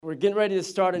We're getting ready to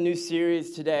start a new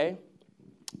series today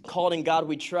called In God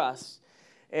We Trust.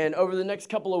 And over the next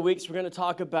couple of weeks, we're going to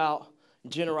talk about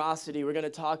generosity. We're going to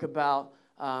talk about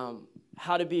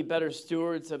how to be better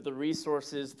stewards of the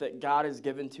resources that God has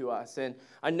given to us. And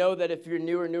I know that if you're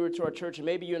newer to our church, and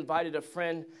maybe you invited a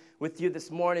friend with you this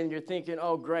morning, you're thinking,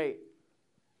 oh, great.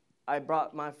 I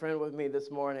brought my friend with me this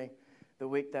morning, the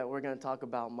week that we're going to talk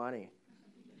about money.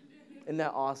 Isn't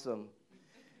that awesome?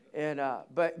 And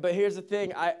but here's the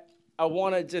thing. I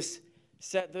want to just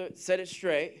set it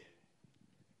straight.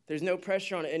 There's no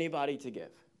pressure on anybody to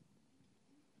give.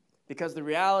 Because the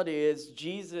reality is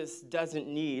Jesus doesn't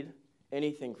need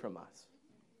anything from us.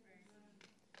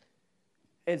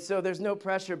 And so there's no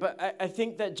pressure. But I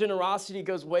think that generosity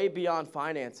goes way beyond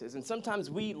finances. And sometimes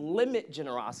we limit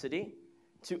generosity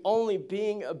to only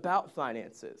being about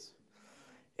finances.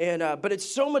 And but it's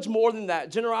so much more than that.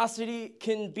 Generosity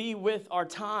can be with our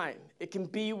time. It can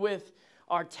be with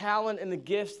our talent and the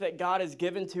gifts that God has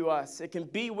given to us. It can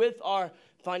be with our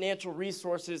financial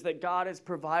resources that God has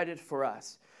provided for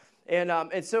us. And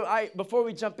so before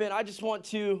we jump in, I just want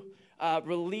to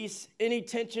release any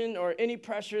tension or any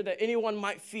pressure that anyone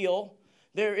might feel.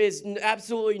 There is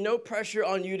absolutely no pressure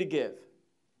on you to give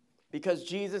because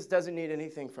Jesus doesn't need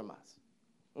anything from us.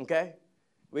 Okay?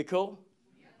 We cool?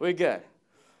 We good.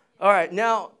 All right,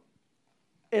 now,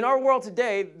 in our world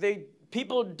today,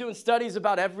 people are doing studies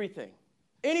about everything.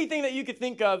 Anything that you could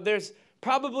think of, there's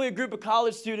probably a group of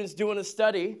college students doing a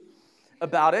study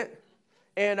about it.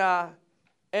 And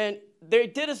they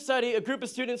did a study, a group of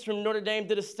students from Notre Dame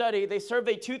did a study. They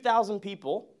surveyed 2,000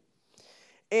 people.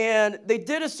 And they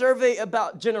did a survey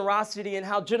about generosity and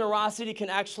how generosity can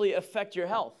actually affect your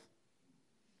health.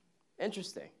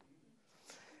 Interesting.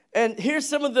 And here's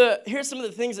some of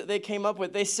the things that they came up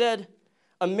with. They said,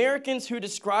 Americans who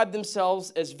describe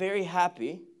themselves as very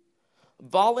happy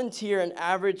volunteer an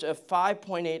average of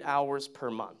 5.8 hours per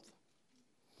month.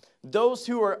 Those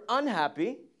who are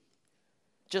unhappy,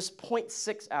 just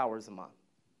 0.6 hours a month.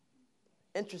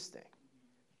 Interesting.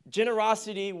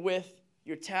 Generosity with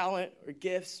your talent or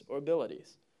gifts or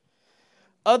abilities.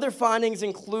 Other findings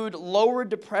include lower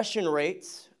depression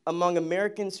rates among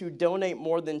Americans who donate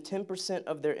more than 10%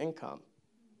 of their income.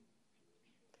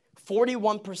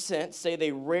 41% say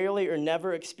they rarely or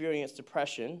never experience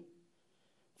depression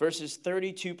versus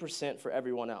 32% for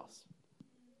everyone else.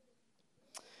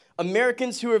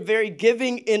 Americans who are very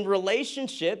giving in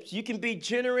relationships, you can be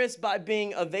generous by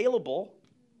being available.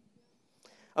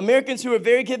 Americans who are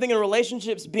very giving in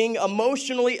relationships, being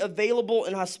emotionally available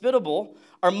and hospitable,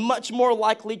 are much more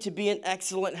likely to be in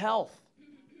excellent health.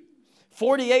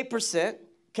 48%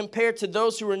 compared to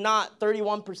those who are not,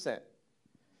 31%.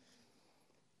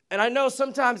 And I know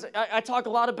sometimes I talk a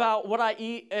lot about what I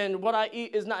eat, and what I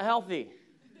eat is not healthy.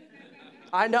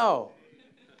 I know.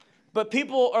 But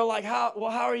people are like, how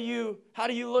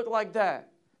do you look like that?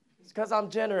 It's because I'm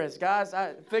generous, guys.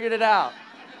 I figured it out.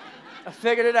 I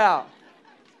figured it out.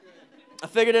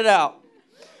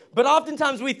 But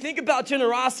oftentimes we think about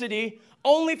generosity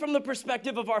only from the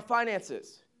perspective of our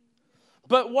finances.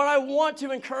 But what I want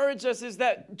to encourage us is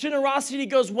that generosity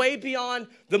goes way beyond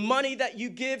the money that you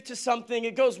give to something.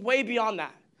 It goes way beyond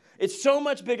that. It's so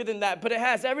much bigger than that, but it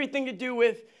has everything to do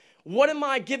with what am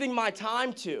I giving my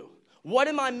time to? What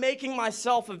am I making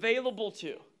myself available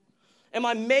to? Am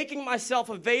I making myself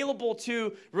available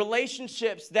to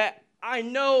relationships that I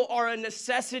know are a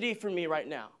necessity for me right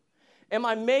now? Am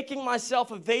I making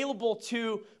myself available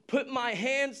to put my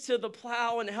hands to the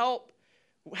plow and help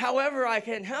however I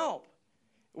can help?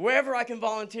 Wherever I can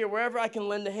volunteer, wherever I can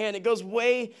lend a hand, it goes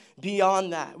way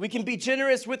beyond that. We can be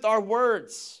generous with our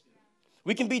words.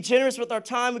 We can be generous with our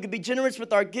time. We can be generous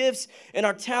with our gifts and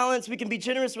our talents. We can be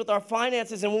generous with our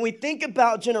finances. And when we think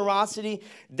about generosity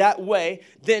that way,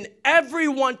 then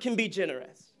everyone can be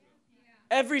generous.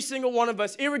 Every single one of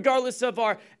us, irregardless of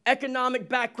our economic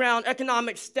background,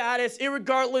 economic status,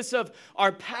 irregardless of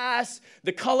our past,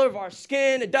 the color of our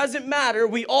skin, it doesn't matter.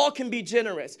 We all can be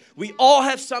generous. We all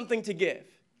have something to give.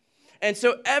 And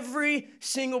so every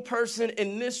single person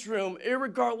in this room,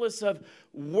 irregardless of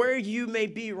where you may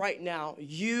be right now,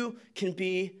 you can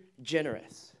be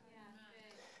generous.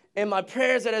 And my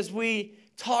prayer is that as we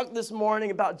talk this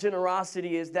morning about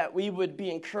generosity is that we would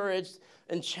be encouraged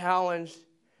and challenged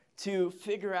to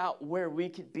figure out where we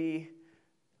could be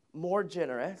more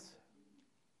generous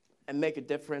and make a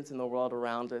difference in the world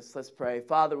around us. Let's pray.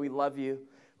 Father, we love you.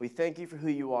 We thank you for who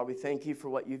you are. We thank you for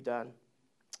what you've done.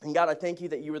 And God, I thank you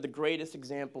that you are the greatest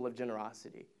example of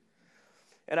generosity.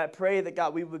 And I pray that,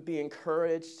 God, we would be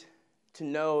encouraged to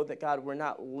know that, God, we're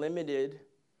not limited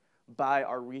by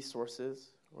our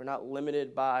resources. We're not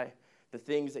limited by the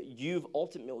things that you've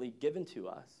ultimately given to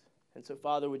us. And so,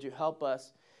 Father, would you help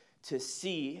us to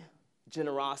see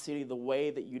generosity the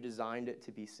way that you designed it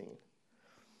to be seen?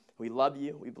 We love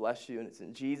you, we bless you, and it's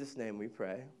in Jesus' name we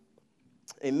pray.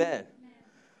 Amen.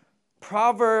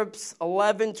 Proverbs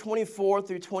 11:24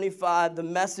 through 25, the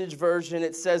Message version,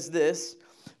 it says this: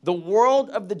 the world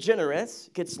of the generous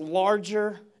gets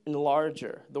larger and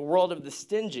larger. The world of the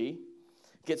stingy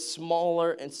gets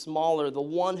smaller and smaller. The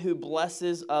one who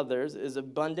blesses others is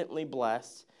abundantly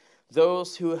blessed.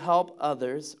 Those who help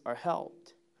others are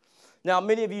helped. Now,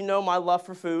 many of you know my love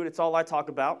for food. It's all I talk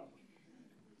about.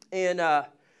 And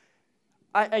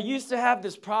I used to have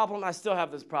this problem. I still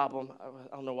have this problem.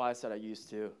 I don't know why I said I used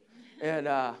to. And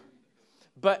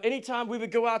but anytime we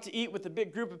would go out to eat with a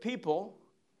big group of people,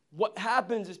 what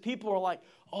happens is people are like,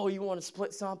 oh, you want to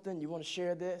split something? You want to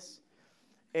share this?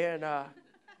 And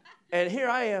here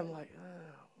I am like,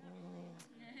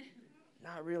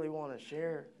 not really want to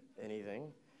share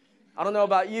anything. I don't know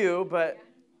about you, but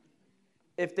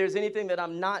if there's anything that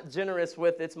I'm not generous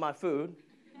with, it's my food.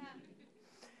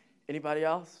 Anybody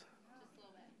else?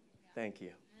 Thank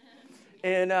you.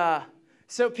 And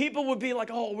so people would be like,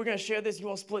 oh, we're going to share this. You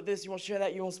want to split this? You want to share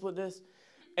that? You want to split this?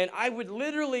 And I would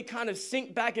literally kind of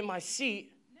sink back in my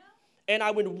seat, and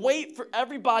I would wait for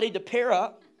everybody to pair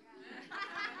up.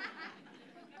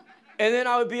 And then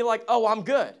I would be like, oh, I'm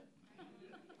good.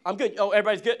 I'm good. Oh,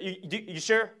 everybody's good? You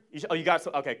sure? Oh, you got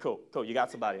some? Okay, cool. You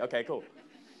got somebody. Okay, cool.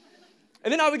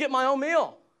 And then I would get my own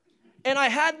meal. And I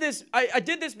had this, I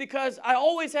did this because I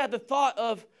always had the thought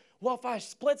of, well, if I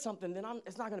split something, then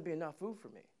it's not going to be enough food for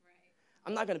me. Right.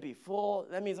 I'm not going to be full.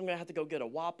 That means I'm going to have to go get a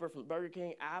Whopper from Burger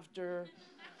King after.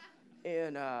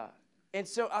 And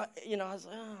so, I was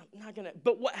like, oh, I'm not going to.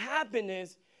 But what happened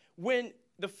is when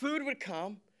the food would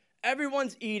come,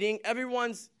 everyone's eating,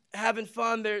 everyone's having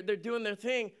fun, they're doing their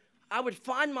thing, I would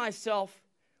find myself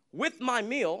with my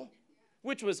meal,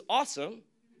 which was awesome,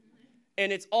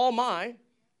 and it's all mine,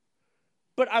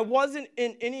 but I wasn't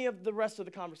in any of the rest of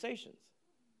the conversations.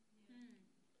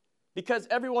 Because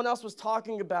everyone else was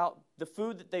talking about the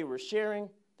food that they were sharing,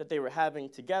 that they were having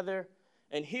together,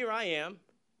 and here I am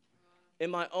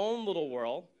in my own little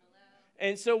world.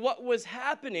 And so what was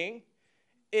happening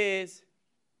is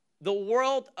the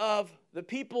world of the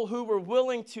people who were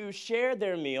willing to share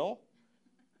their meal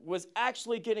was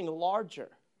actually getting larger.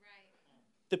 Right.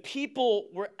 The people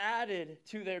were added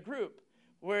to their group,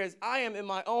 whereas I am in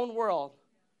my own world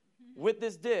with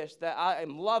this dish that I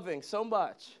am loving so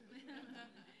much.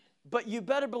 But you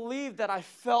better believe that I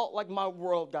felt like my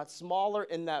world got smaller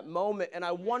in that moment, and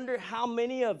I wonder how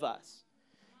many of us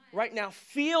right now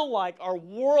feel like our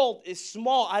world is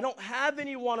small. I don't have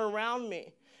anyone around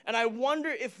me. And I wonder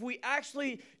if we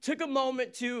actually took a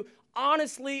moment to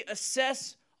honestly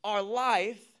assess our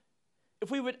life,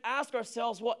 if we would ask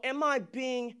ourselves, well, am I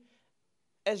being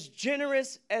as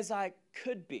generous as I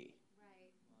could be?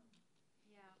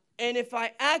 Right. Yeah. And if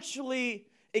I actually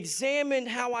examined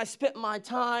how I spent my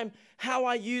time, how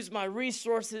I used my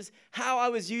resources, how I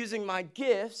was using my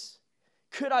gifts,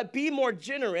 could I be more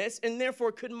generous, and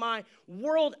therefore could my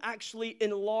world actually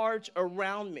enlarge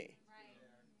around me?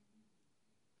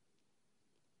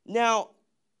 Now,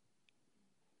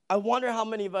 I wonder how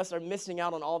many of us are missing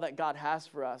out on all that God has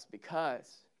for us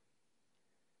because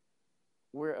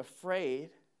we're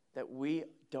afraid that we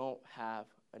don't have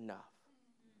enough.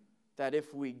 That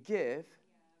if we give,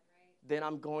 then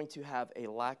I'm going to have a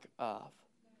lack of.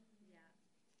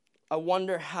 I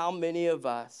wonder how many of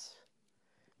us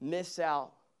miss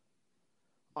out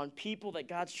on people that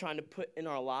God's trying to put in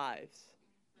our lives.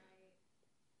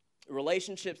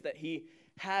 Relationships that He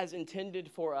has intended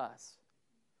for us,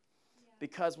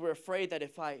 because we're afraid that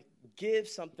if I give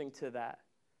something to that,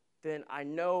 then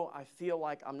I feel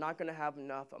like I'm not going to have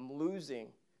enough. I'm losing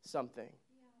something.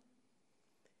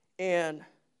 And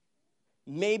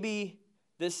maybe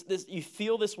this you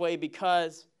feel this way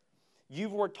because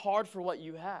you've worked hard for what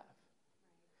you have.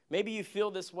 Maybe you feel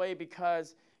this way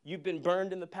because you've been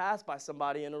burned in the past by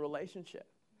somebody in a relationship.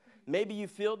 Maybe you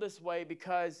feel this way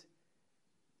because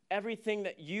everything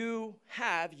that you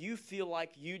have, you feel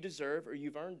like you deserve or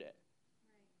you've earned it.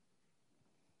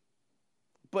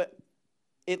 But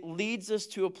it leads us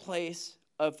to a place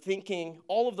of thinking,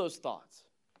 all of those thoughts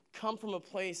come from a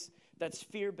place that's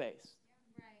fear-based.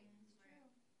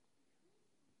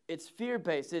 It's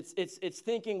fear-based. It's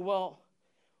thinking, well,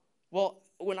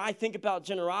 when I think about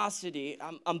generosity,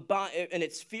 I'm buying, and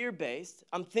it's fear-based.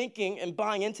 I'm thinking and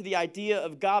buying into the idea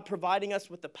of God providing us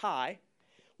with the pie,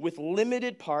 with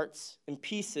limited parts and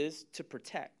pieces to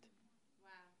protect. Wow.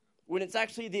 When it's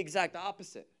actually the exact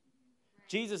opposite. Right.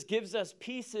 Jesus gives us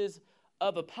pieces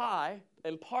of a pie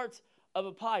and parts of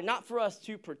a pie, not for us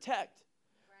to protect,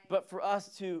 but for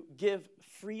us to give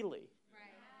freely.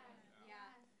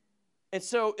 And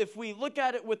so if we look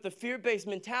at it with the fear-based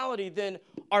mentality, then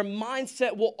our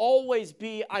mindset will always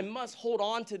be, I must hold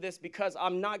on to this because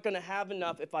I'm not going to have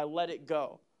enough if I let it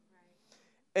go.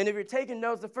 And if you're taking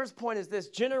notes, the first point is this: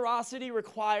 generosity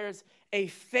requires a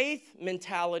faith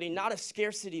mentality, not a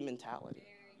scarcity mentality.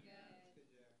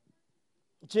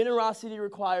 Generosity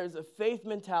requires a faith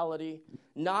mentality,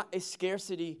 not a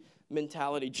scarcity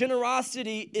mentality.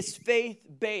 Generosity is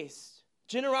faith-based.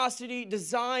 Generosity,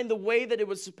 designed the way that it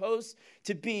was supposed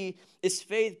to be, is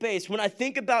faith-based. When I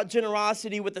think about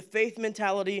generosity with a faith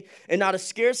mentality and not a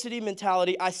scarcity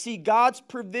mentality, I see God's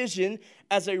provision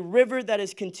as a river that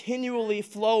is continually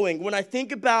flowing. When I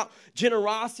think about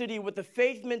generosity with a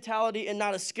faith mentality and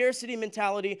not a scarcity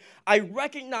mentality, I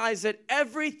recognize that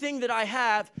everything that I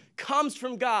have comes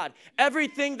from God.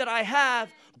 Everything that I have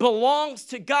belongs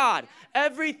to God.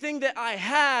 Everything that I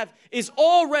have is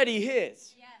already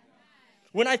His.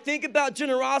 When I think about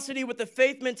generosity with a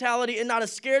faith mentality and not a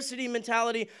scarcity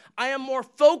mentality, I am more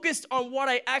focused on what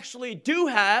I actually do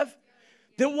have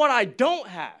than what I don't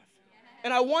have.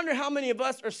 And I wonder how many of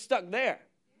us are stuck there,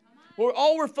 where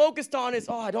all we're focused on is,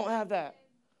 oh, I don't have that,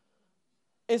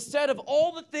 instead of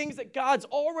all the things that God's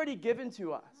already given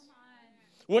to us.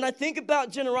 When I think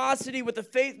about generosity with a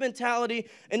faith mentality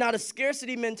and not a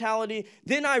scarcity mentality,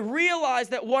 then I realize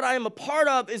that what I am a part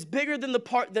of is bigger than the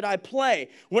part that I play.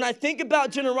 When I think about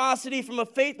generosity from a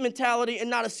faith mentality and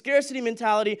not a scarcity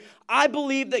mentality, I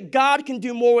believe that God can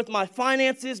do more with my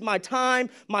finances, my time,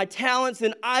 my talents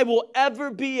than I will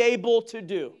ever be able to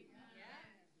do.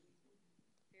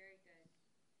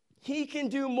 He can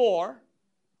do more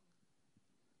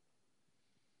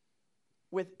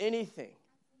with anything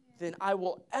than I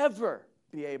will ever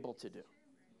be able to do.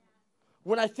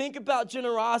 When I think about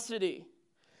generosity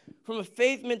from a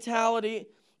faith mentality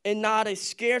and not a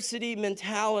scarcity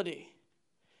mentality,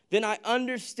 then I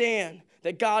understand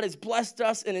that God has blessed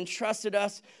us and entrusted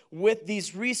us with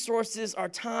these resources, our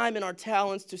time and our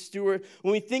talents to steward.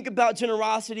 When we think about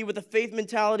generosity with a faith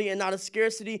mentality and not a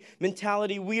scarcity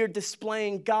mentality, we are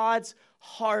displaying God's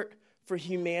heart for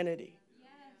humanity.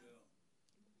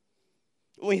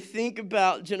 When we think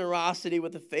about generosity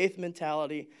with a faith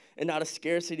mentality and not a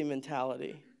scarcity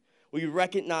mentality, we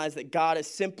recognize that God is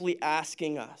simply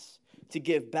asking us to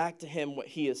give back to Him what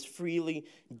He has freely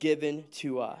given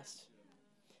to us.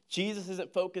 Jesus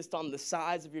isn't focused on the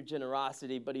size of your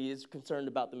generosity, but He is concerned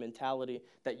about the mentality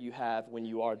that you have when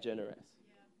you are generous.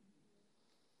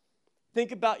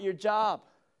 Think about your job.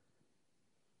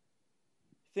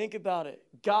 Think about it.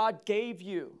 God gave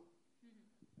you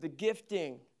the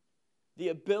gifting, the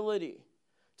ability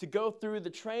to go through the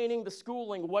training, the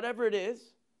schooling, whatever it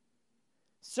is,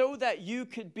 so that you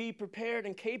could be prepared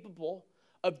and capable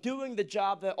of doing the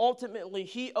job that ultimately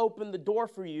He opened the door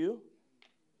for you.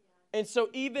 And so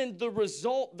even the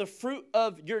result, the fruit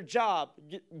of your job,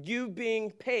 you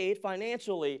being paid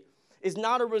financially, is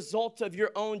not a result of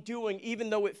your own doing, even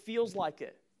though it feels like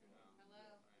it.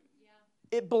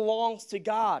 It belongs to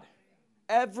God.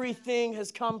 Everything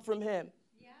has come from Him.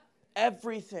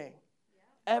 Everything.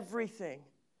 Everything.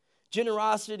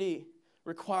 Generosity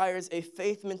requires a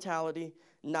faith mentality,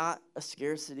 not a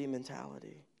scarcity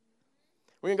mentality.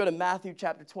 We're going to go to Matthew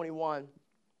chapter 21.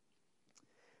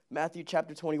 Matthew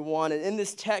chapter 21. And in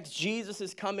this text, Jesus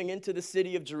is coming into the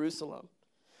city of Jerusalem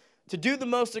to do the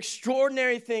most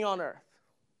extraordinary thing on earth.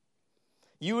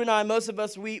 You and I, most of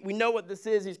us, we know what this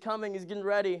is. He's coming. He's getting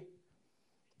ready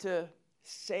to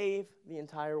save the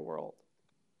entire world.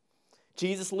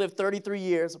 Jesus lived 33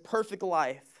 years, a perfect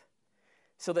life,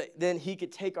 so that then He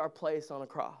could take our place on a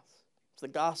cross. It's the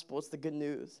gospel. It's the good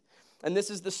news. And this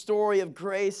is the story of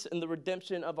grace and the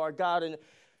redemption of our God. And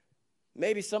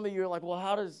maybe some of you are like, well,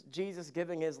 how does Jesus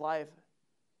giving His life,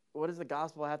 what does the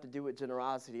gospel have to do with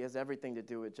generosity? It has everything to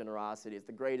do with generosity. It's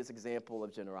the greatest example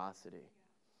of generosity.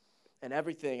 And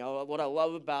everything, what I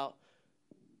love about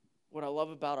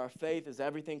our faith is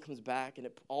everything comes back and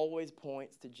it always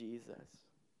points to Jesus.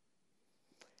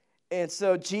 And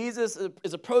so Jesus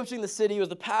is approaching the city. It was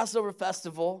the Passover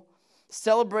festival,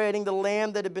 celebrating the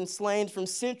lamb that had been slain from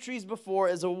centuries before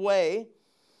as a way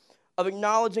of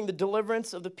acknowledging the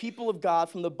deliverance of the people of God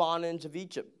from the bondage of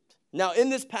Egypt. Now, in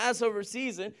this Passover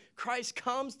season, Christ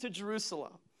comes to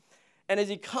Jerusalem. And as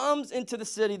He comes into the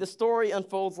city, the story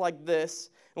unfolds like this.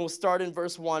 And we'll start in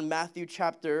verse 1, Matthew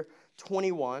chapter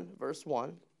 21, verse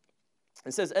 1.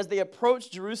 It says, as they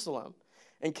approached Jerusalem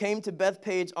and came to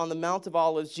Bethpage on the Mount of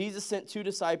Olives, Jesus sent 2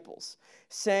 disciples,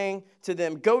 saying to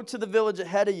them, go to the village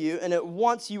ahead of you, and at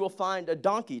once you will find a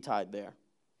donkey tied there,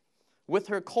 with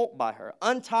her colt by her.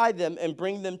 Untie them and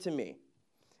bring them to me.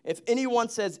 If anyone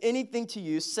says anything to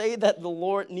you, say that the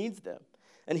Lord needs them,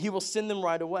 and he will send them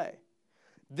right away.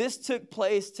 This took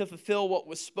place to fulfill what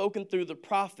was spoken through the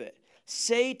prophet.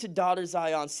 Say to daughter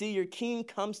Zion, see, your king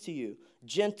comes to you,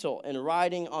 gentle and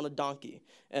riding on a donkey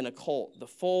and a colt, the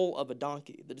foal of a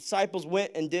donkey. The disciples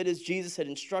went and did as Jesus had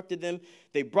instructed them.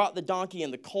 They brought the donkey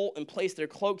and the colt and placed their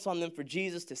cloaks on them for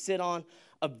Jesus to sit on.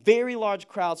 A very large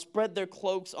crowd spread their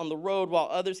cloaks on the road, while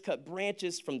others cut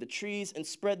branches from the trees and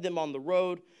spread them on the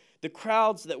road. The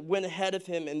crowds that went ahead of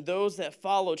him and those that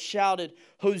followed shouted,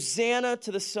 Hosanna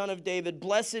to the Son of David.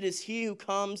 Blessed is he who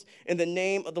comes in the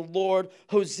name of the Lord.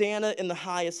 Hosanna in the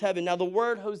highest heaven. Now the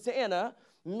word Hosanna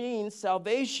means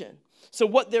salvation. So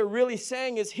what they're really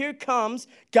saying is, here comes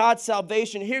God's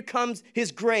salvation. Here comes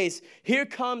his grace. Here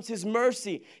comes his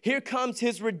mercy. Here comes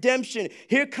his redemption.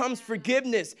 Here comes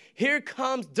forgiveness. Here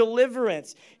comes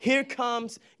deliverance. Here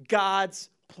comes God's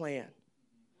plan.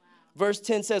 Verse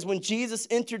 10 says, when Jesus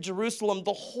entered Jerusalem,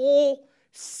 the whole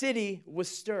city was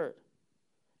stirred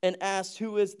and asked,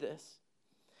 who is this?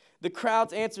 The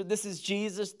crowds answered, this is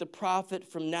Jesus, the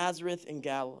prophet from Nazareth in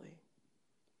Galilee.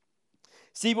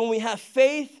 See, when we have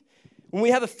faith, when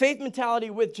we have a faith mentality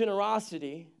with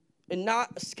generosity and not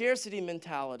a scarcity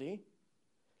mentality,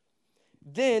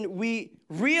 then we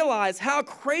realize how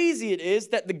crazy it is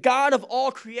that the God of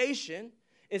all creation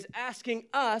is asking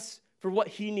us for what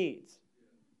he needs.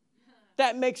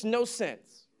 That makes no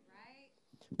sense. Right.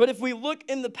 But if we look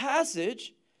in the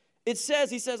passage, it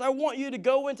says, he says, I want you to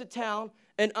go into town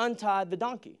and untie the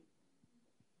donkey.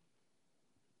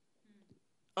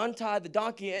 Untie the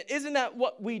donkey. And isn't that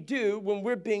what we do when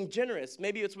we're being generous?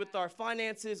 Maybe it's with our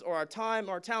finances or our time,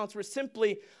 our talents. We're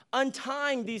simply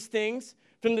untying these things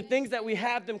from the things that we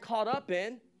have them caught up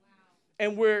in.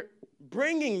 And we're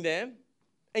bringing them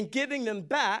and giving them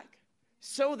back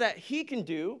so that he can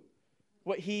do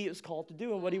what he is called to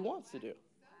do and what he wants to do.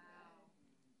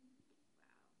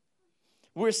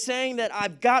 We're saying that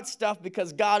I've got stuff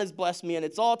because God has blessed me and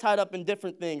it's all tied up in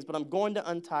different things, but I'm going to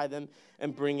untie them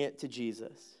and bring it to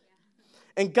Jesus.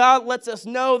 And God lets us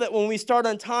know that when we start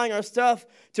untying our stuff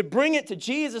to bring it to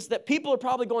Jesus, that people are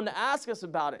probably going to ask us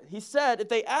about it. He said, if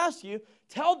they ask you,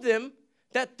 tell them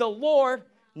that the Lord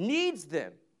needs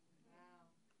them.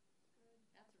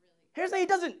 Here's the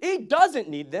thing, he doesn't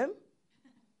need them.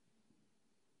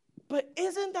 But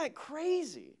isn't that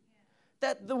crazy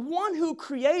that the one who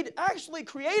actually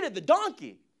created the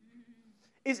donkey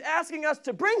is asking us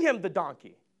to bring him the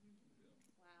donkey?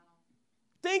 Wow.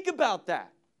 Think about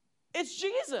that. It's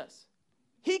Jesus.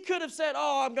 He could have said,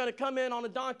 oh, I'm going to come in on a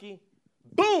donkey.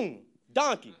 Boom,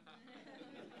 donkey.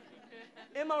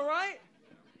 Am I right?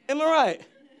 Am I right?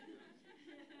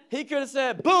 He could have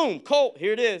said, boom, colt,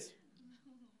 here it is.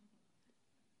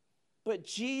 But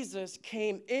Jesus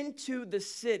came into the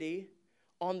city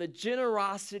on the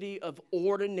generosity of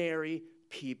ordinary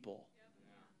people.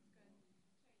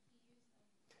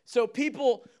 So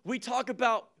people, we talk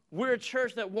about we're a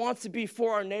church that wants to be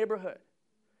for our neighborhood.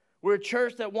 We're a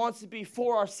church that wants to be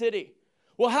for our city.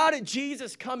 Well, how did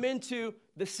Jesus come into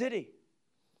the city?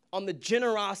 On the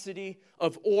generosity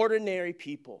of ordinary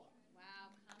people. Wow,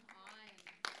 come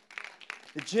on.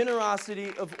 The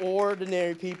generosity of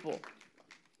ordinary people.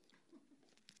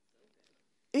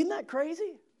 Isn't that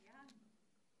crazy?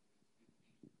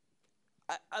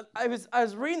 Yeah. I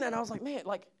was reading that and I was like, man,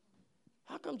 like,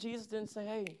 how come Jesus didn't say,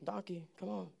 hey, donkey, come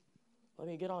on, let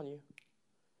me get on you?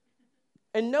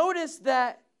 And notice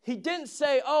that he didn't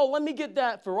say, oh, let me get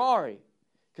that Ferrari,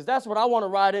 because that's what I want to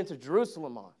ride into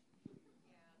Jerusalem on.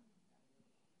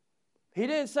 He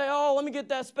didn't say, oh, let me get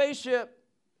that spaceship.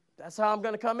 That's how I'm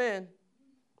going to come in.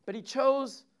 But he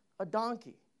chose a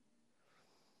donkey.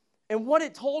 And what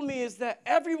it told me is that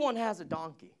everyone has a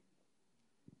donkey.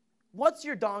 What's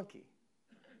your donkey?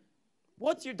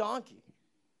 What's your donkey?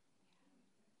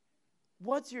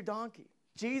 What's your donkey?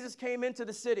 Jesus came into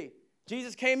the city.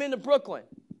 Jesus came into Brooklyn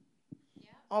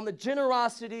on the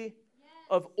generosity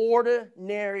of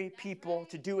ordinary people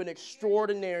to do an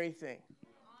extraordinary thing.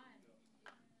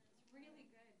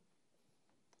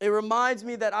 It reminds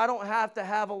me that I don't have to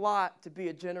have a lot to be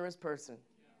a generous person.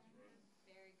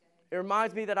 It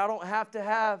reminds me that I don't have to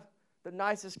have the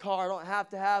nicest car. I don't have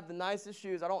to have the nicest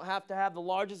shoes. I don't have to have the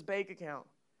largest bank account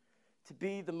to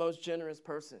be the most generous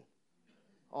person.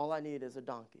 All I need is a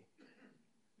donkey.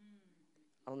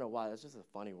 I don't know why. That's just a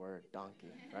funny word, donkey,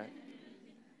 right?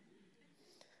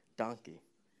 Donkey.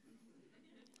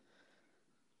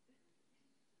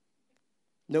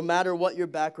 No matter what your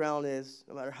background is,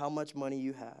 no matter how much money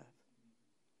you have,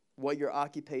 what your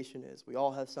occupation is, we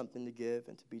all have something to give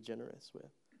and to be generous with.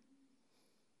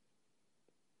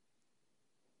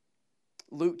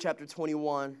 Luke chapter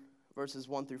 21, verses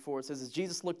 1 through 4. It says, as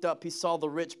Jesus looked up, he saw the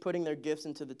rich putting their gifts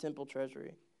into the temple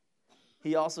treasury.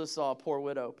 He also saw a poor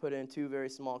widow put in 2 very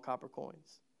small copper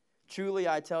coins. Truly,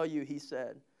 I tell you, he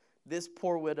said, this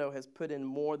poor widow has put in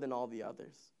more than all the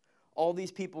others. All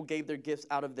these people gave their gifts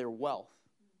out of their wealth,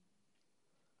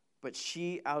 but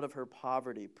she, out of her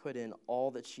poverty, put in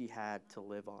all that she had to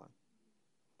live on.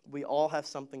 We all have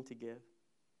something to give.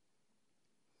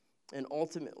 And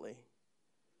ultimately,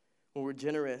 when we're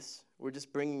generous, we're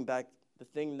just bringing back the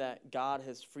thing that God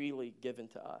has freely given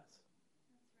to us.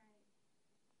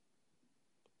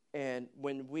 And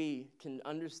when we can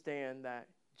understand that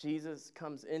Jesus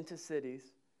comes into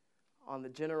cities on the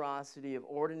generosity of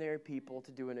ordinary people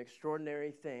to do an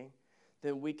extraordinary thing,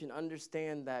 then we can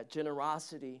understand that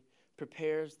generosity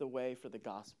prepares the way for the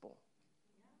gospel.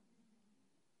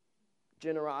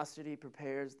 Generosity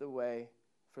prepares the way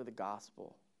for the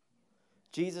gospel.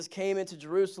 Jesus came into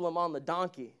Jerusalem on the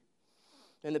donkey,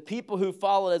 and the people who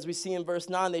followed, as we see in verse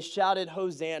 9, they shouted,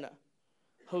 Hosanna,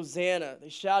 Hosanna. They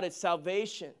shouted,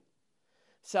 salvation.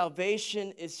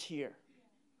 Salvation is here.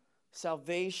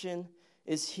 Salvation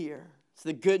is here. It's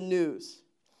the good news.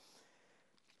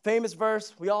 Famous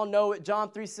verse, we all know it, John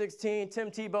 3:16.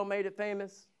 Tim Tebow made it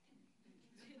famous.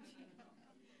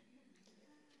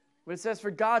 But it says, for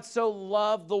God so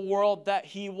loved the world that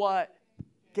he what?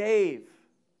 Gave.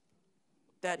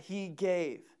 That he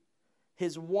gave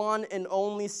his one and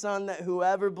only Son, that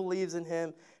whoever believes in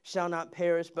him shall not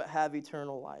perish but have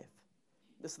eternal life.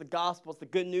 This is the gospel. It's the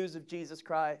good news of Jesus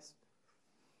Christ.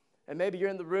 And maybe you're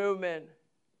in the room and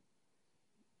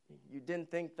you didn't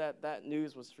think that that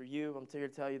news was for you. I'm here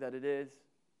to tell you that it is.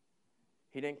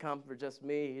 He didn't come for just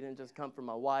me. He didn't just come for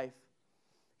my wife.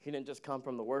 He didn't just come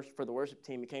for the worship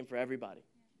team. He came for everybody.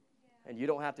 And you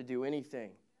don't have to do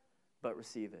anything but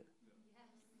receive it.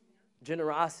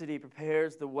 Generosity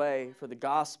prepares the way for the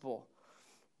gospel.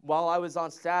 While I was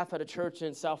on staff at a church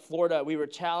in South Florida, we were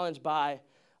challenged by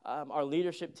our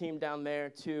leadership team down there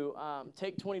to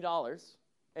take $20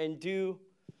 and do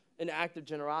an act of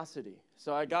generosity.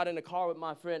 So I got in a car with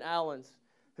my friend Alan,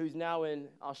 who's now in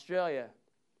Australia.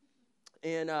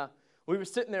 And we were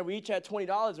sitting there. We each had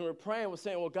 $20, and we were praying. We're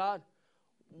saying, well, God,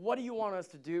 what do you want us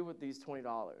to do with these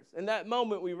 $20? In that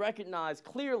moment, we recognized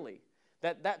clearly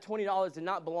that $20 did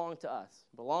not belong to us.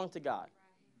 It belonged to God.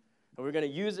 And we're going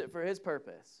to use it for his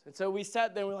purpose. And so we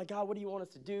sat there, and we're like, God, what do you want us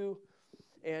to do?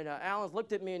 And Alan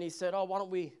looked at me, and he said, oh, why don't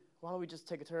we just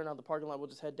take a turn out of the parking lot? We'll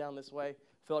just head down this way.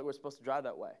 I feel like we're supposed to drive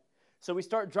that way. So we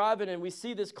start driving, and we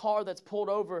see this car that's pulled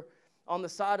over on the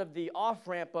side of the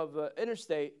off-ramp of the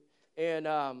interstate, and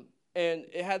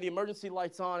it had the emergency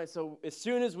lights on. And so as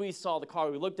soon as we saw the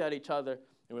car, we looked at each other,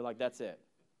 and we're like, that's it.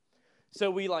 So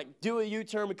we do a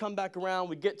U-turn, we come back around,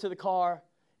 we get to the car,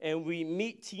 and we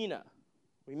meet Tina.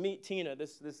 We meet Tina,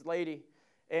 this lady.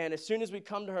 And as soon as we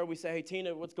come to her, we say, hey,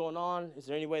 Tina, what's going on? Is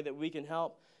there any way that we can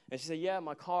help? And she said, yeah,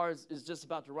 my car is just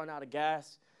about to run out of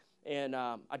gas, and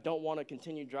I don't want to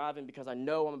continue driving because I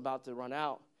know I'm about to run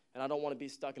out, and I don't want to be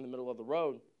stuck in the middle of the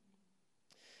road.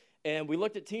 And we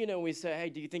looked at Tina, and we said, hey,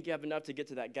 do you think you have enough to get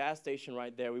to that gas station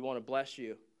right there? We want to bless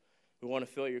you. We want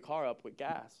to fill your car up with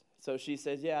gas. So she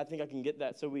says, yeah, I think I can get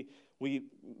that. So we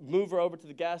move her over to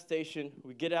the gas station.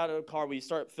 We get out of the car. We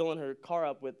start filling her car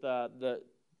up with the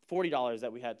 $40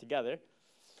 that we had together.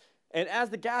 And as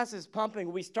the gas is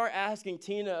pumping, we start asking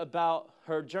Tina about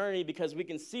her journey because we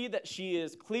can see that she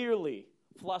is clearly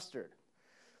flustered.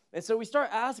 And so we start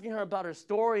asking her about her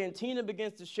story, and Tina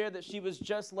begins to share that she was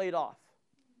just laid off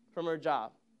from her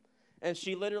job. And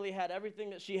she literally had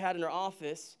everything that she had in her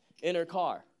office in her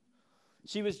car.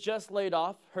 She was just laid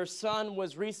off. Her son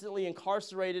was recently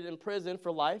incarcerated in prison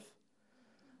for life.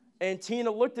 And Tina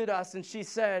looked at us and she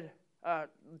said,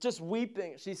 just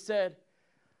weeping, she said,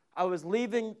 I was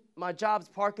leaving my job's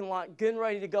parking lot, getting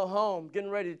ready to go home, getting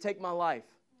ready to take my life.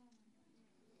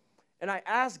 And I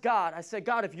asked God, I said,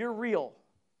 God, if you're real,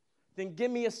 then give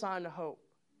me a sign of hope.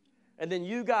 And then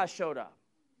you guys showed up.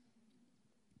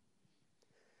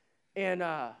 And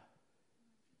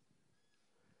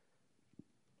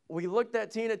we looked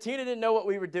at Tina. Tina didn't know what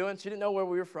we were doing. She didn't know where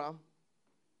we were from.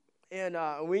 And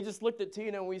we just looked at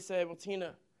Tina and we said, well,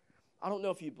 Tina, I don't know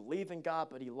if you believe in God,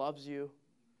 but he loves you.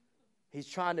 He's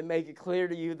trying to make it clear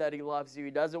to you that he loves you.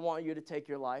 He doesn't want you to take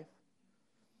your life.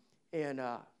 And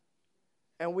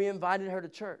we invited her to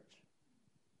church.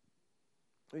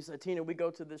 We said, Tina, we go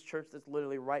to this church that's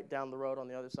literally right down the road on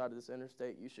the other side of this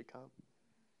interstate. You should come.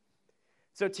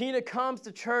 So Tina comes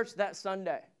to church that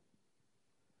Sunday.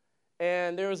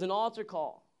 And there was an altar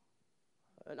call,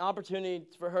 an opportunity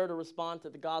for her to respond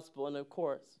to the gospel. And, of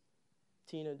course,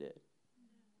 Tina did.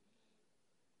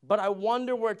 But I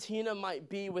wonder where Tina might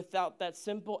be without that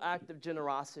simple act of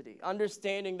generosity,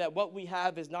 understanding that what we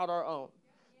have is not our own,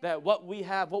 that what we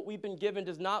have, what we've been given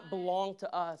does not belong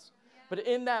to us. But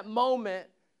in that moment,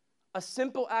 a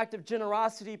simple act of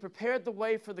generosity prepared the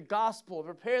way for the gospel,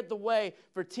 prepared the way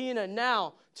for Tina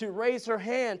now to raise her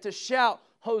hand, to shout,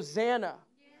 Hosanna.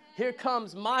 Here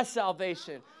comes my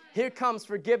salvation. Here comes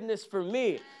forgiveness for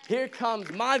me. Here comes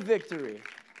my victory.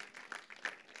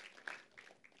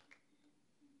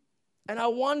 And I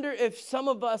wonder if some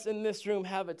of us in this room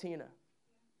have a Tina.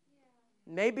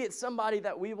 Maybe it's somebody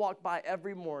that we walk by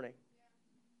every morning.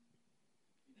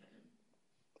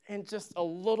 And just a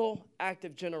little act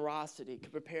of generosity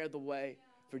could prepare the way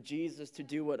for Jesus to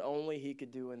do what only he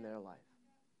could do in their life.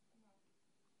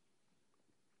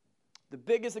 The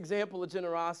biggest example of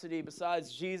generosity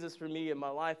besides Jesus for me in my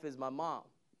life is my mom.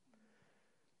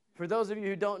 For those of you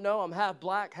who don't know, I'm half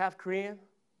black, half Korean.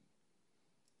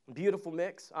 Beautiful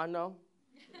mix, I know.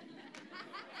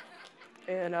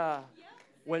 And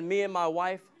when me and my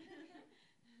wife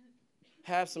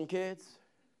have some kids,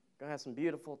 gonna have some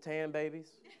beautiful tan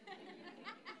babies.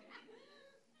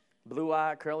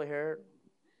 Blue-eyed, curly-haired.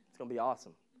 It's gonna be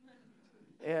awesome.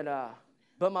 And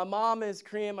but my mom is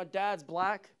Korean, my dad's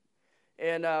black.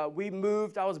 And we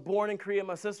moved. I was born in Korea.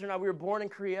 My sister and I, we were born in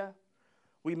Korea.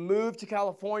 We moved to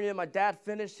California. My dad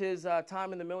finished his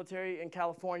time in the military in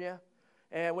California.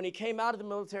 And when he came out of the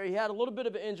military, he had a little bit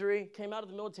of an injury, came out of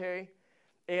the military.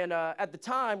 And at the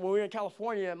time, when we were in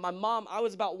California, my mom, I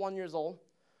was about 1 year old.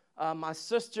 My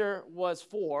sister was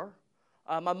 4.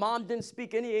 My mom didn't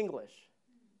speak any English,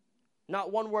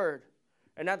 not one word.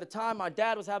 And at the time, my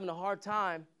dad was having a hard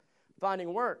time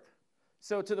finding work.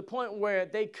 So to the point where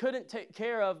they couldn't take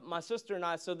care of my sister and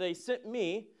I, so they sent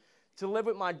me to live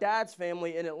with my dad's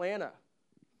family in Atlanta.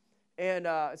 And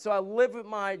so I lived with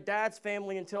my dad's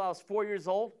family until I was 4 years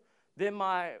old. Then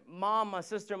my mom, my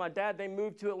sister, and my dad, they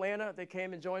moved to Atlanta. They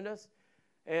came and joined us.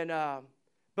 And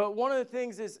but one of the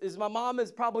things is my mom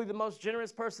is probably the most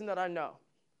generous person that I know.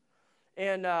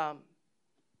 And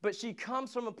but she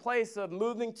comes from a place of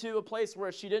moving to a place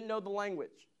where she didn't know the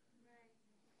language.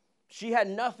 She had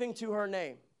nothing to her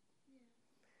name.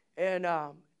 And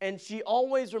she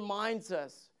always reminds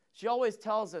us, she always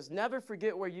tells us, never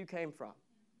forget where you came from.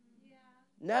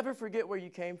 Never forget where you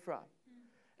came from.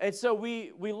 And so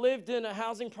we lived in a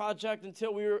housing project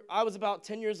until I was about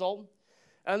 10 years old.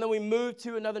 And then we moved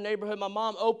to another neighborhood. My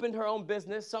mom opened her own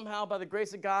business. Somehow, by the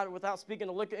grace of God, without speaking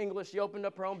a lick of English, she opened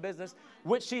up her own business,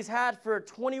 which she's had for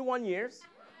 21 years.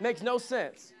 Makes no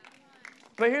sense.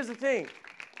 But here's the thing.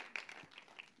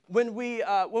 When we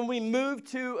moved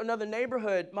to another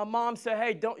neighborhood, my mom said,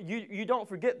 hey, you don't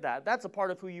forget that. That's a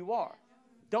part of who you are.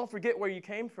 Don't forget where you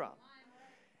came from.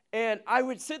 And I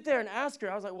would sit there and ask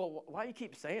her, I was like, well, why do you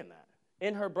keep saying that?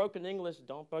 In her broken English,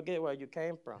 don't forget where you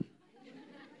came from.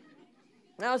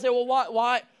 And I would say, well,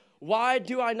 why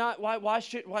do I not, why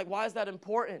is that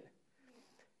important?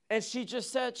 And she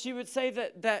just said, she would say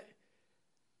that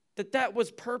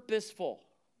was purposeful.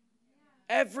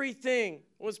 Everything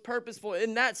was purposeful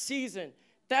in that season.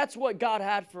 That's what God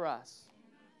had for us.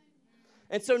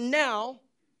 And so now,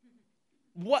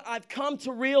 what I've come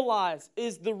to realize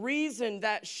is the reason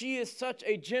that she is such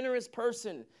a generous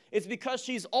person is because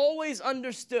she's always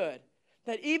understood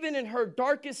that even in her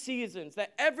darkest seasons,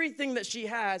 that everything that she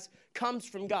has comes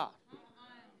from God.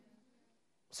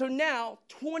 So now,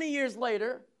 20 years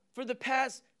later, for the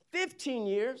past 15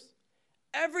 years,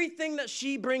 everything that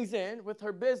she brings in with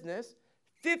her business,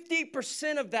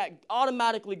 50% of that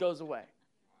automatically goes away.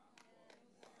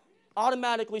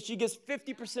 Automatically, she gives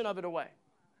 50% of it away.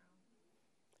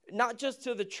 Not just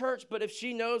to the church, but if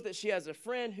she knows that she has a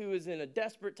friend who is in a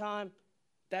desperate time,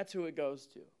 that's who it goes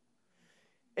to.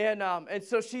 And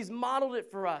so she's modeled it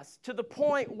for us to the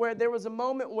point where there was a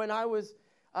moment when I was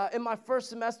in my first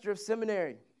semester of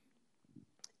seminary,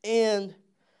 and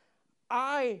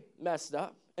I messed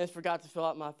up and forgot to fill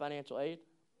out my financial aid.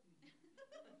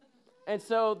 And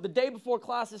so the day before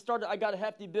classes started, I got a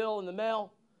hefty bill in the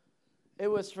mail. It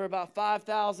was for about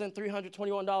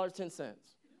 $5,321.10.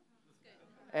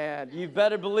 And you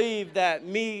better believe that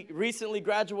me recently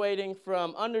graduating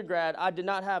from undergrad, I did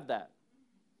not have that.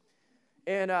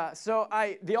 And so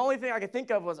the only thing I could think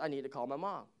of was I need to call my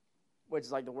mom, which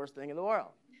is like the worst thing in the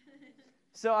world.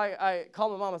 So I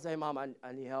called my mom and said, hey, Mom, I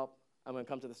need help. I'm going to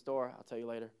come to the store. I'll tell you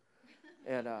later.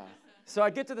 And so I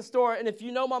get to the store, and if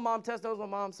you know my mom, Tess knows my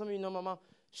mom, some of you know my mom,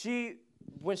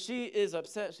 when she is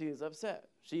upset, she is upset.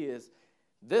 She is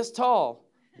this tall,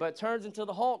 but turns into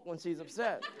the Hulk when she's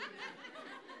upset.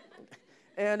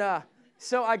 And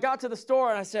so I got to the store,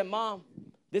 and I said, Mom,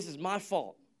 this is my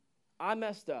fault. I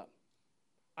messed up.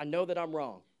 I know that I'm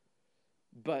wrong.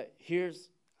 but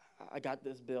I got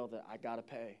this bill that I got to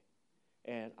pay.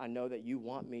 And I know that you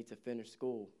want me to finish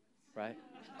school, right?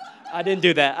 I didn't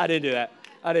do that. I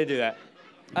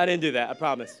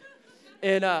promise.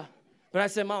 And but I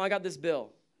said, Mom, I got this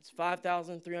bill. It's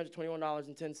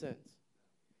 $5,321.10.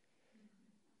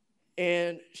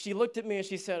 And she looked at me and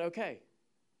she said, okay.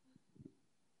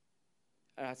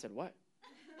 And I said, what?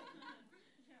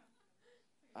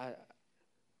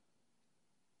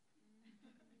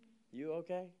 You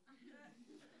okay?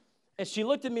 And she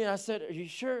looked at me and I said, are you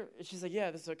sure? And she said, yeah,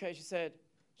 this is okay. She said,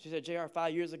 JR,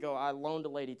 5 years ago, I loaned a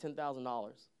lady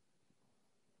 $10,000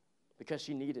 because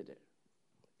she needed it.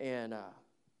 And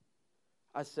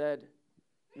I said,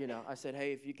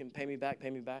 hey, if you can pay me back, pay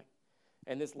me back.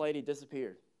 And this lady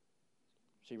disappeared.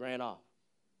 She ran off.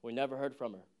 We never heard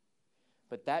from her.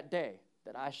 But that day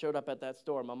that I showed up at that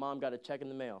store, my mom got a check in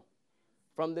the mail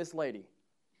from this lady.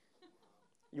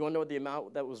 You want to know what the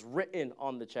amount that was written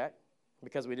on the check?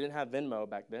 Because we didn't have Venmo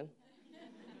back then.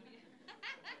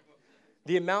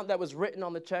 The amount that was written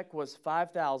on the check was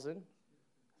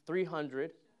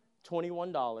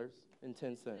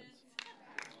 $5,321.10.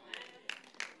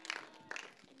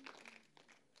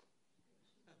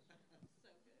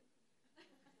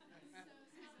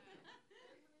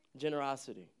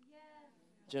 Generosity.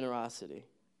 Generosity.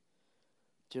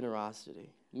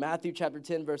 Generosity. Matthew chapter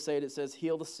 10, verse 8, it says,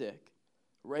 heal the sick,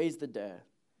 raise the dead,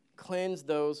 cleanse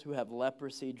those who have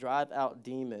leprosy, drive out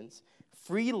demons.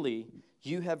 Freely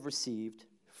you have received,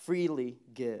 freely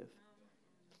give.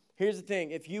 Here's the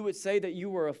thing. If you would say that you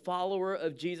were a follower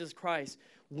of Jesus Christ,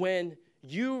 when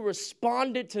you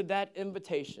responded to that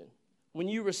invitation, when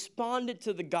you responded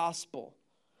to the gospel,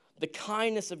 the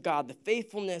kindness of God, the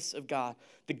faithfulness of God,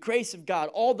 the grace of God,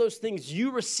 all those things you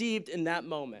received in that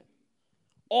moment.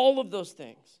 All of those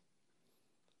things.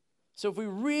 So if we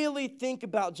really think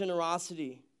about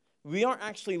generosity, we aren't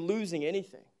actually losing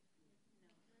anything,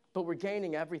 but we're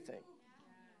gaining everything.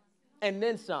 And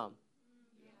then some.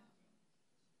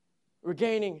 We're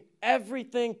gaining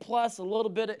everything plus a little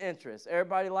bit of interest.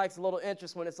 Everybody likes a little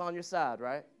interest when it's on your side,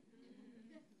 right?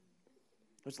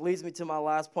 Which leads me to my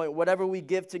last point. Whatever we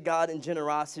give to God in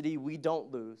generosity, we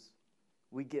don't lose.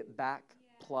 We get back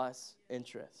plus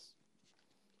interest.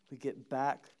 We get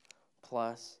back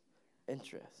plus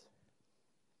interest.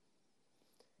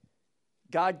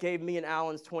 God gave me and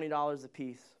Alan's $20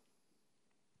 apiece.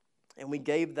 And we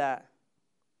gave that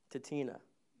to Tina.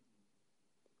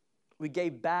 We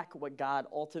gave back what God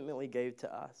ultimately gave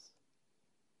to us.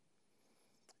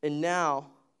 And now,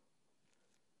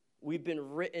 we've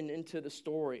been written into the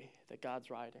story that God's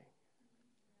writing.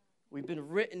 We've been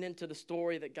written into the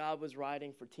story that God was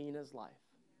writing for Tina's life.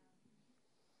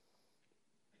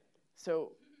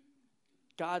 So,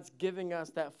 God's giving us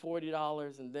that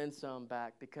 $40 and then some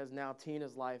back because now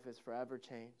Tina's life is forever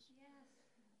changed. Yes.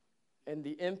 And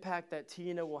the impact that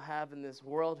Tina will have in this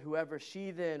world, whoever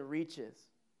she then reaches,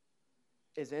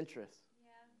 is interest.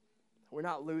 Yeah. We're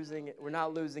not losing it. We're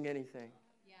not losing anything.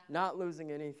 Yeah. Not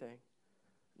losing anything.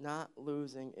 Not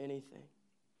losing anything.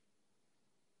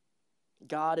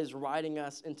 God is writing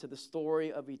us into the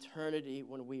story of eternity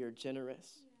when we are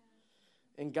generous.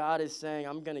 Yeah. And God is saying,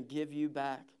 I'm going to give you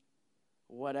back.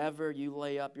 Whatever you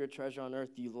lay up your treasure on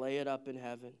earth, you lay it up in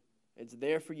heaven. It's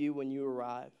there for you when you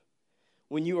arrive.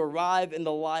 When you arrive in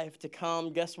the life to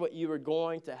come, guess what you are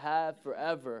going to have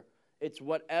forever? It's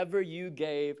whatever you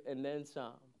gave and then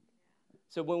some.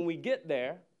 So when we get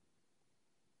there,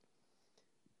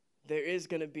 there is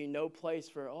going to be no place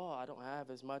for, I don't have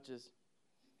as much as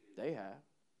they have.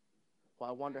 Well,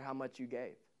 I wonder how much you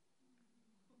gave.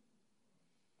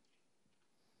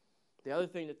 The other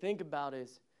thing to think about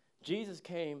is Jesus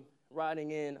came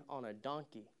riding in on a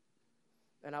donkey.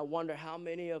 And I wonder how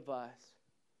many of us,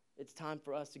 it's time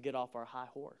for us to get off our high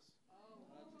horse.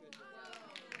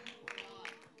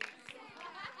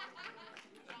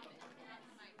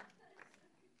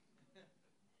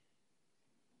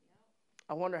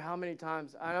 I wonder how many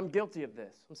times, and I'm guilty of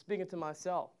this, I'm speaking to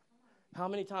myself, how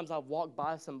many times I've walked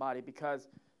by somebody because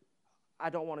I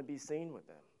don't want to be seen with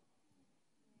them.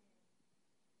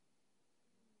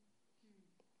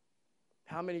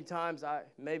 How many times I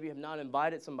maybe have not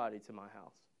invited somebody to my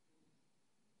house.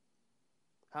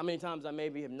 How many times I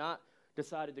maybe have not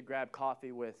decided to grab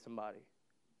coffee with somebody.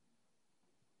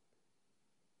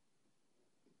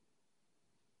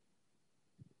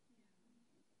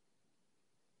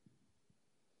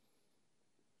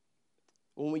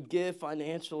 When we give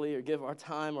financially or give our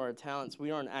time or our talents,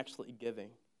 we aren't actually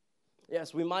giving.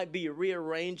 Yes, we might be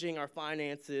rearranging our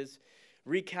finances,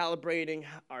 recalibrating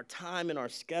our time and our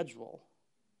schedule,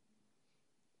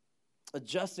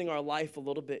 adjusting our life a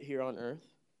little bit here on earth.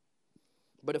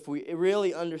 But if we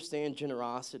really understand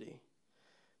generosity,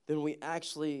 then we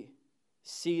actually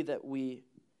see that we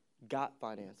got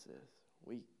finances,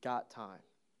 we got time,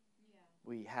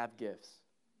 we have gifts,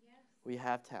 we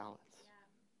have talents.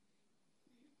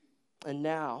 And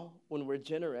now, when we're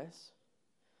generous,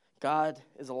 God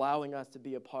is allowing us to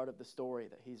be a part of the story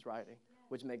that he's writing,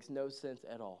 which makes no sense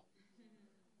at all.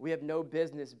 We have no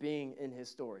business being in his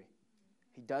story.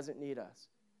 He doesn't need us.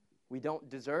 We don't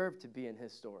deserve to be in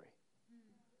his story.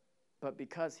 But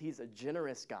because he's a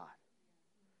generous God,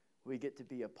 we get to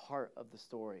be a part of the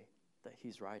story that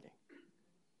he's writing.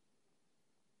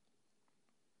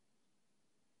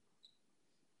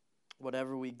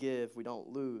 Whatever we give, we don't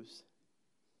lose,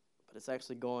 but it's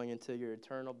actually going into your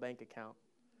eternal bank account.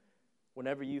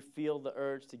 Whenever you feel the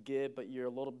urge to give, but you're a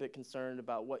little bit concerned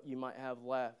about what you might have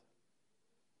left,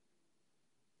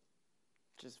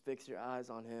 just fix your eyes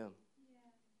on him.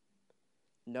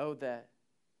 Know that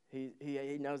he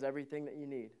knows everything that you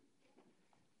need.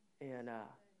 And,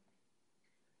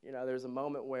 there's a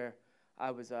moment where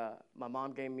my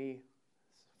mom gave me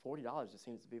 $40. Just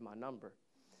seems to be my number.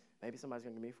 Maybe somebody's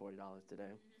going to give me $40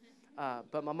 today.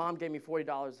 But my mom gave me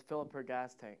 $40 to fill up her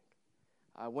gas tank.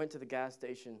 I went to the gas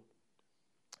station,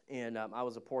 and I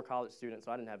was a poor college student,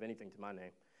 so I didn't have anything to my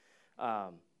name. I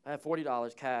had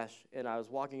 $40 cash, and I was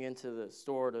walking into the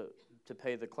store to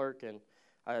pay the clerk, and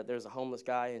there's a homeless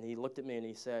guy, and he looked at me, and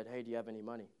he said, "Hey, do you have any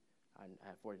money?" I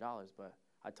had $40, but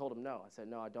I told him no. I said,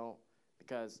 "No, I don't,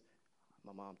 because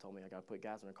my mom told me I got to put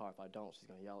gas in her car. If I don't, she's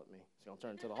going to yell at me. She's going to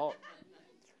turn into the Hulk."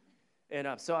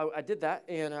 And so I did that,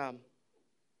 and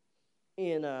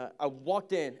I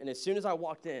walked in, and as soon as I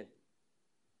walked in,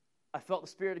 I felt the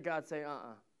Spirit of God say,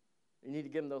 you need to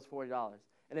give him those $40.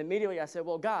 And immediately I said,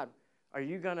 "Well, God, are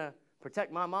you going to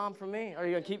protect my mom from me? Are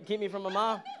you going to keep me from my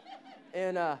mom?"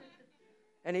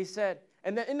 And he said,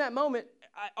 and then in that moment,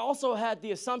 I also had the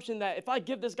assumption that if I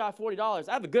give this guy $40,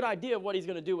 I have a good idea of what he's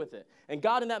going to do with it. And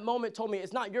God in that moment told me,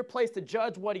 it's not your place to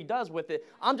judge what he does with it.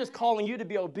 I'm just calling you to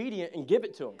be obedient and give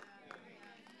it to him.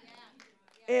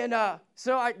 And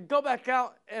so I go back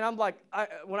out, and I'm like,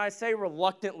 when I say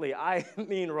reluctantly, I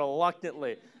mean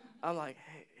reluctantly. I'm like,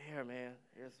 "Hey, here, man,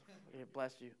 here,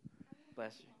 bless you.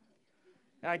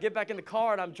 And I get back in the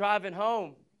car, and I'm driving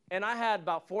home, and I had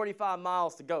about 45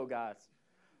 miles to go, guys.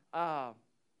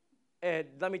 And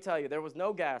let me tell you, there was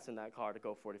no gas in that car to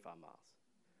go 45 miles.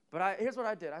 But here's what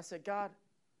I did. I said, "God,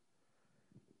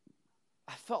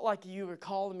 I felt like you were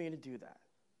calling me to do that."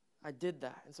 I did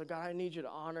that. And so, God, I need you to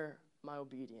honor my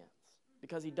obedience,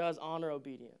 because he does honor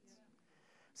obedience.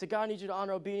 I said, "God, I need you to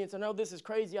honor obedience. I know this is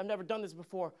crazy. I've never done this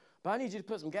before, but I need you to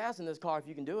put some gas in this car if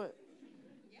you can do it."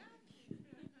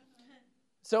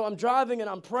 So I'm driving and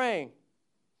I'm praying,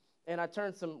 and I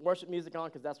turned some worship music on,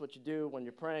 because that's what you do when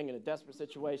you're praying in a desperate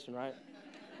situation, right?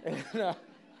 And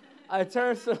I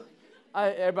turned some.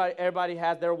 Everybody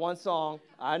has their one song,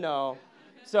 I know.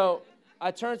 So I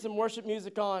turned some worship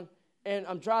music on, and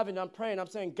I'm driving and I'm praying. I'm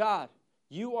saying, "God,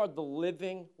 you are the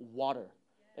living water."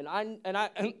 And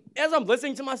as I'm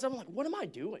listening to myself, I'm like, what am I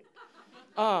doing?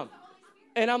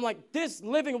 And I'm like, this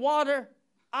living water,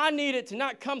 I need it to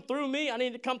not come through me. I need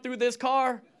it to come through this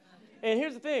car. And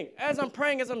here's the thing. As I'm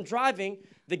praying, as I'm driving,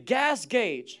 the gas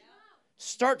gauge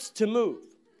starts to move.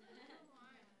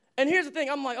 And here's the thing.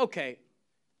 I'm like, okay,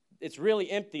 it's really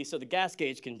empty, so the gas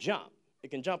gauge can jump. It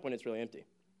can jump when it's really empty.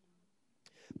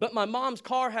 But my mom's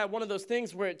car had one of those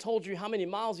things where it told you how many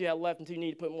miles you had left until you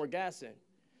need to put more gas in.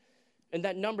 And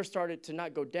that number started to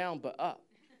not go down, but up.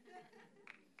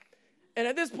 And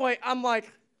at this point, I'm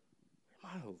like,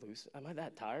 am I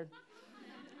that tired?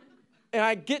 And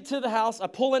I get to the house, I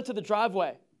pull into the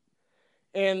driveway,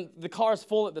 and the car's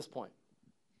full at this point.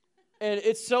 And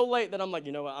it's so late that I'm like,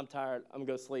 you know what, I'm tired, I'm going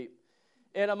to go sleep.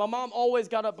 And my mom always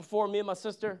got up before me and my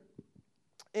sister.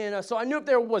 And so I knew if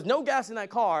there was no gas in that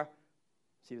car,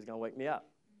 she was going to wake me up.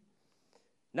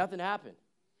 Nothing happened.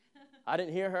 I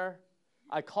didn't hear her.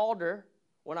 I called her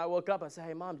when I woke up. I said,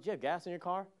 "Hey, Mom, did you have gas in your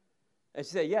car?" And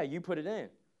she said, "Yeah, you put it in."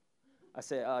 I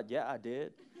said, "Yeah, I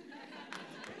did."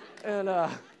 And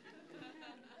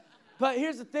but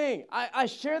here's the thing. I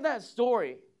share that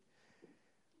story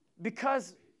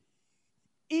because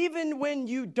even when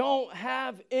you don't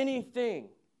have anything,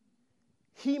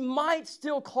 he might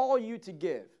still call you to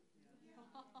give.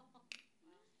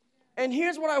 And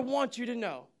here's what I want you to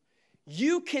know.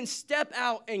 You can step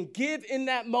out and give in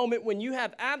that moment when you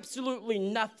have absolutely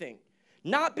nothing.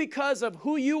 Not because of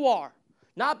who you are,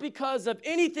 not because of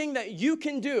anything that you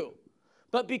can do,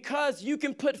 but because you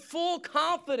can put full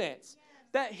confidence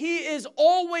that he is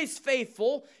always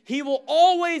faithful. He will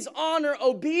always honor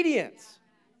obedience.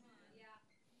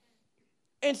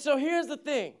 And so here's the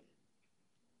thing.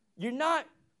 you're not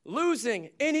losing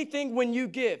anything when you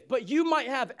give, but you might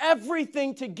have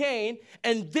everything to gain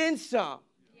and then some.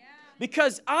 Yeah.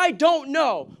 Because I don't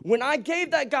know, when I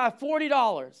gave that guy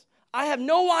 $40, I have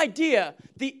no idea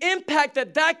the impact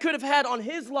that could have had on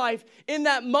his life in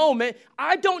that moment.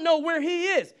 I don't know where he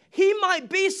is. He might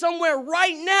be somewhere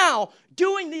right now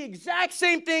doing the exact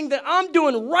same thing that I'm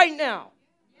doing right now.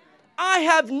 I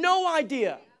have no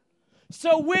idea.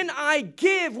 So when I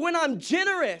give, when I'm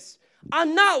generous,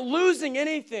 I'm not losing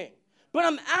anything, but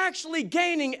I'm actually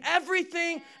gaining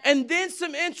everything and then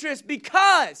some interest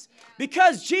because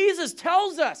Jesus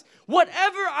tells us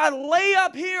whatever I lay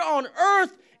up here on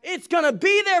earth, it's going to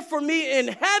be there for me in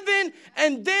heaven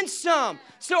and then some.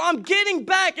 So I'm getting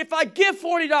back. If I give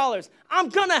 $40, I'm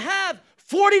going to have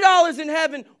 $40 in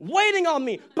heaven waiting on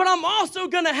me. But I'm also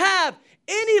going to have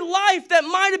any life that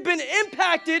might have been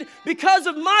impacted because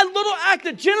of my little act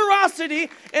of generosity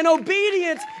and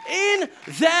obedience in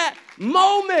that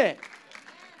moment.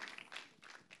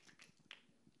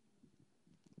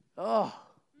 Oh.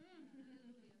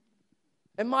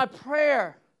 And my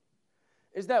prayer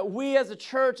is that we as a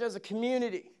church, as a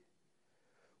community,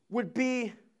 would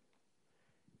be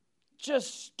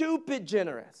just stupid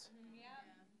generous. Yeah.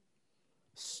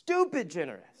 Stupid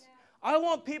generous. Yeah. I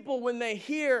want people, when they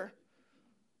hear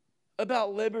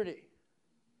about Liberty,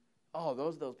 oh,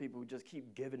 those people who just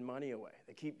keep giving money away.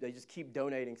 They just keep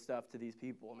donating stuff to these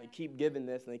people, and they keep giving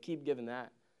this, and they keep giving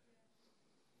that.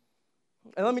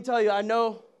 And let me tell you, I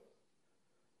know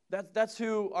that's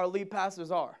who our lead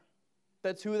pastors are.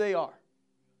 That's who they are.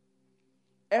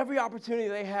 Every opportunity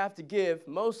they have to give,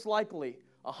 most likely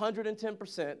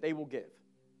 110% they will give.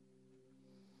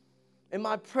 And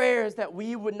my prayer is that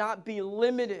we would not be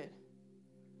limited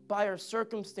by our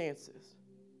circumstances,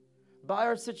 by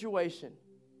our situation,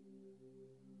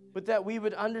 but that we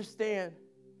would understand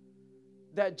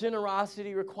that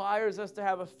generosity requires us to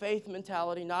have a faith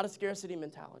mentality, not a scarcity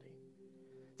mentality.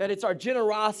 That it's our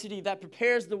generosity that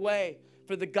prepares the way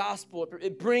for the gospel.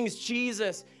 It brings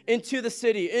Jesus into the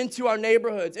city, into our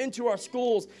neighborhoods, into our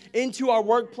schools, into our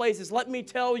workplaces. Let me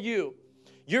tell you,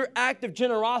 your act of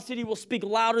generosity will speak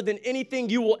louder than anything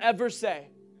you will ever say.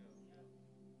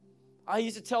 I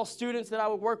used to tell students that I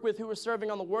would work with who were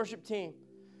serving on the worship team,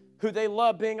 who they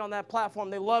love being on that platform.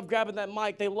 They love grabbing that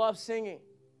mic. They love singing.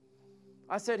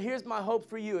 I said, here's my hope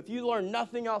for you. If you learn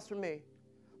nothing else from me,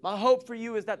 my hope for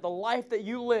you is that the life that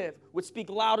you live would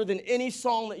speak louder than any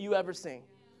song that you ever sing.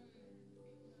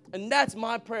 And that's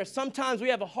my prayer. Sometimes we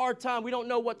have a hard time. We don't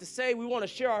know what to say. We want to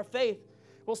share our faith.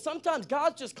 Well, sometimes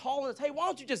God's just calling us, hey, why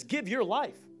don't you just give your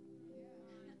life?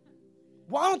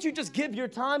 Why don't you just give your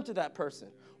time to that person?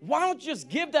 Why don't you just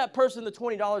give that person the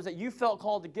 $20 that you felt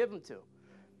called to give them to?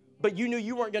 But you knew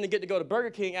you weren't going to get to go to Burger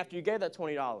King after you gave that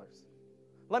 $20.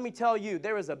 Let me tell you,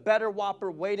 there is a better Whopper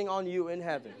waiting on you in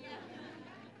heaven.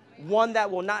 One that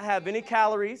will not have any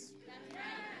calories.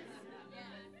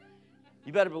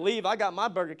 You better believe I got my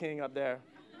Burger King up there.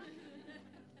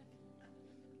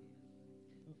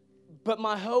 But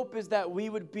my hope is that we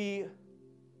would be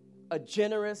a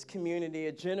generous community,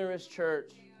 a generous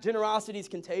church. Generosity is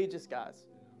contagious, guys.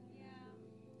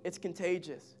 It's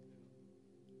contagious.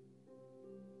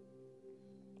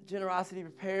 Generosity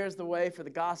prepares the way for the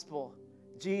gospel.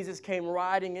 Jesus came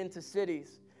riding into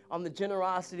cities on the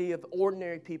generosity of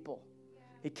ordinary people.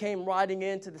 He came riding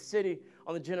into the city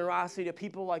on the generosity of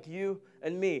people like you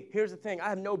and me. Here's the thing. I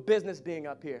have no business being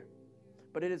up here.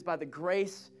 But it is by the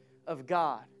grace of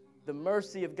God, the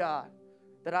mercy of God,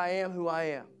 that I am who I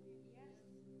am.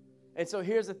 And so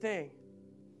here's the thing.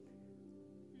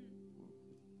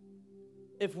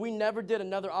 If we never did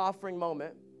another offering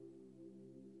moment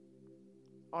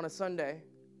on a Sunday,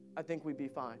 I think we'd be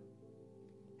fine.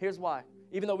 Here's why.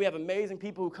 Even though we have amazing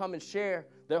people who come and share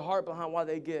their heart behind why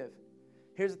they give.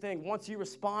 Here's the thing. Once you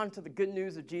respond to the good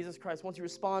news of Jesus Christ, once you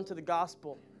respond to the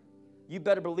gospel, you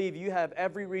better believe you have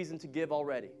every reason to give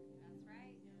already. That's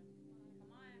right. Come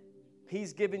on.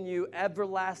 He's given you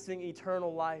everlasting,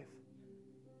 eternal life.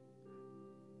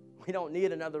 We don't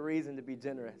need another reason to be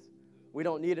generous. We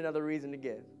don't need another reason to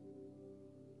give.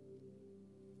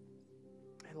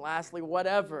 And lastly,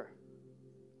 whatever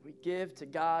we give to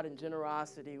God in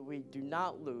generosity, we do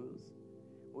not lose.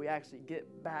 We actually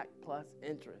get back plus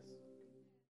interest.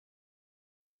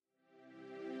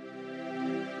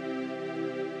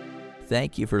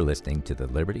 Thank you for listening to the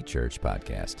Liberty Church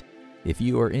podcast. If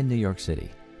you are in New York City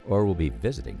or will be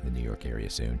visiting the New York area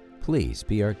soon, please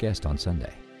be our guest on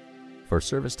Sunday. For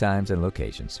service times and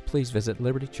locations, please visit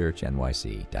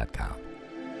libertychurchnyc.com.